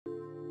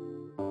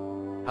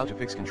How to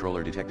fix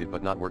controller detected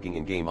but not working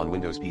in game on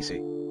Windows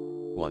PC.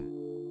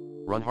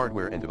 1. Run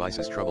hardware and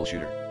devices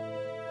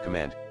troubleshooter.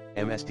 Command,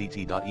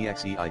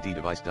 msdt.exe id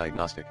device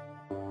diagnostic.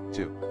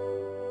 2.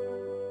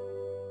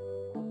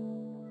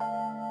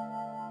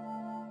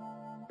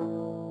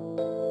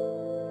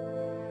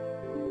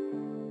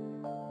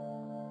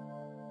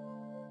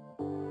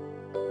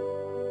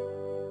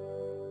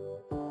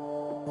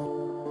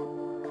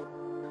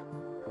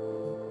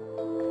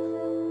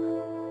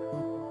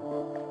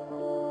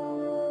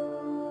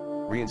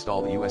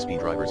 Reinstall the USB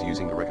drivers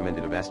using the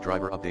recommended Avast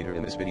driver updater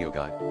in this video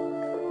guide.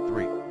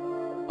 3.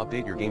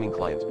 Update your gaming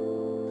client.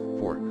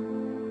 4.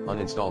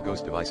 Uninstall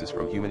ghost devices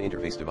from human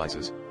interface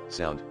devices,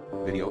 sound,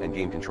 video and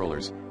game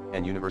controllers,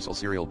 and universal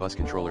serial bus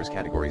controllers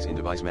categories in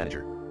Device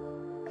Manager.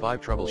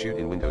 5. Troubleshoot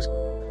in Windows.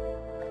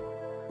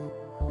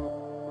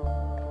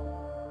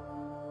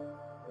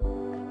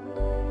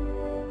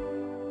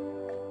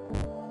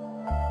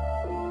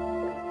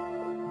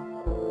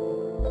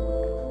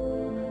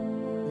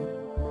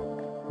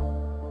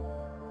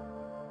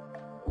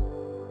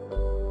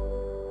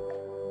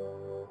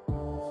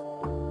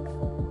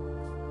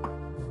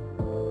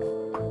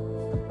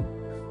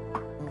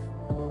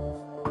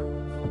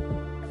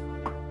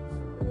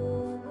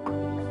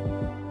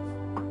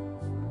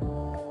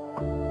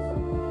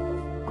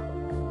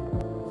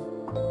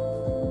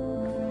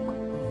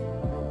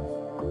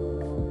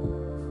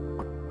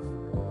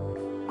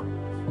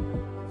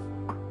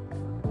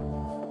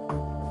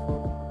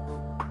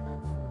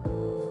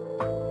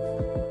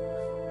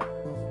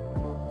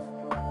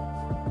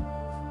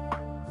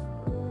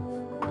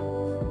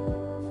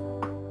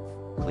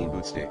 Clean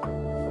boot state.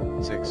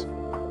 6.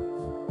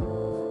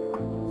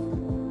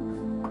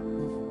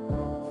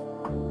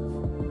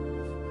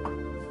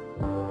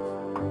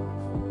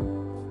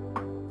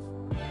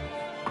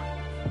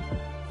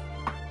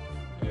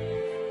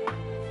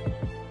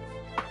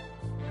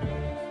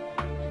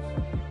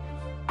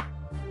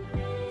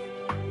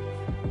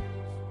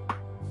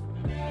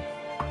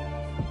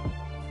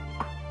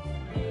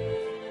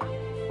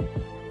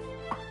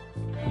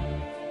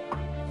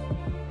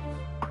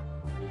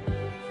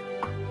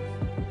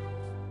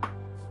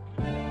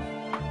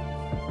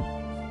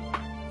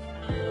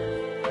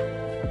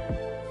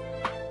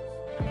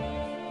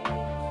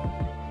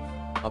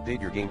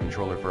 Update your game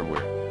controller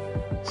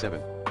firmware.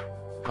 7.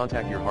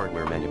 Contact your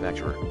hardware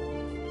manufacturer.